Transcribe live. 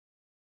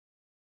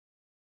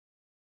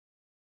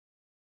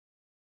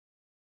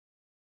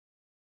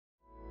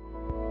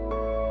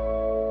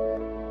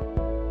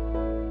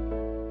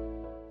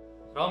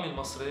رامي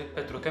المصري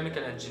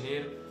بتروكيميكال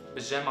انجينير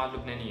بالجامعة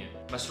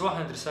اللبنانية. مشروع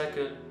هاند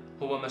ريسايكل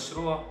هو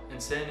مشروع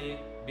إنساني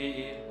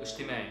بيئي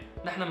واجتماعي.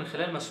 نحن من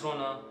خلال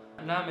مشروعنا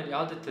نعمل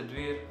إعادة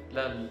تدوير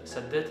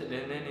للسدات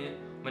القنانة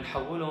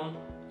ونحولهم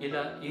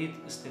إلى إيد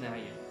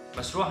اصطناعية.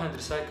 مشروع هاند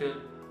ريسايكل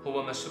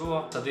هو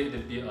مشروع صديق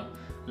للبيئة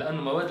لأنه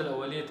المواد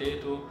الأولية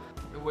تاعته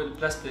هو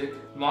البلاستيك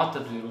المعاد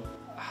تدويره.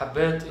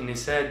 حبيت إني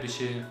ساعد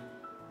بشيء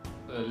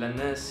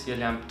للناس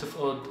يلي عم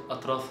بتفقد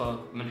أطرافها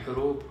من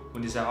حروب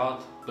ونزاعات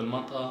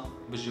بالمنطقة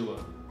بالجوار.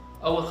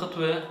 أول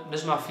خطوة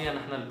نجمع فيها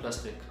نحن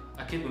البلاستيك،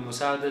 أكيد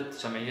بمساعدة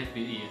جمعيات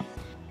بيئية.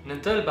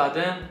 ننتقل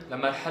بعدين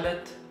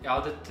لمرحلة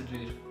إعادة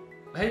التدوير.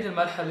 بهيدي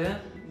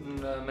المرحلة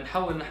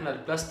بنحول نحن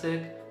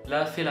البلاستيك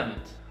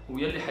لفيلامنت،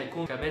 ويلي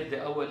حيكون كمادة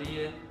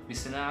أولية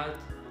بصناعة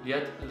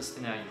اليد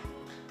الاصطناعية.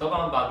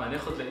 طبعا بعد ما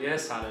ناخذ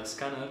القياس على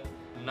السكانر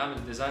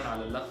بنعمل ديزاين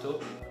على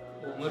اللابتوب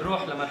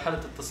وبنروح لمرحلة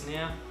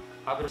التصنيع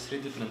عبر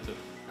 3D printer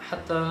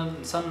حتى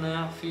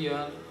نصنع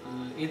فيها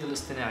الإيد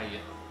الاصطناعية.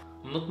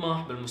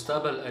 بنطمح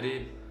بالمستقبل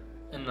القريب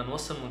إن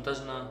نوصل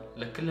منتجنا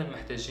لكل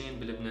المحتاجين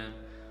بلبنان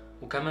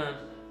وكمان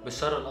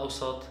بالشرق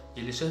الأوسط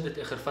يلي شهدت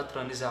آخر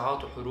فترة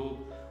نزاعات وحروب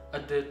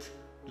أدت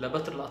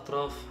لبتر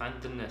الأطراف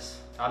عند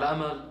الناس. على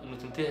أمل إنه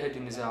تنتهي هيدي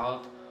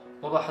النزاعات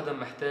وما بقى حدا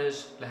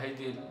محتاج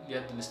لهيدي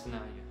اليد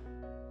الاصطناعية.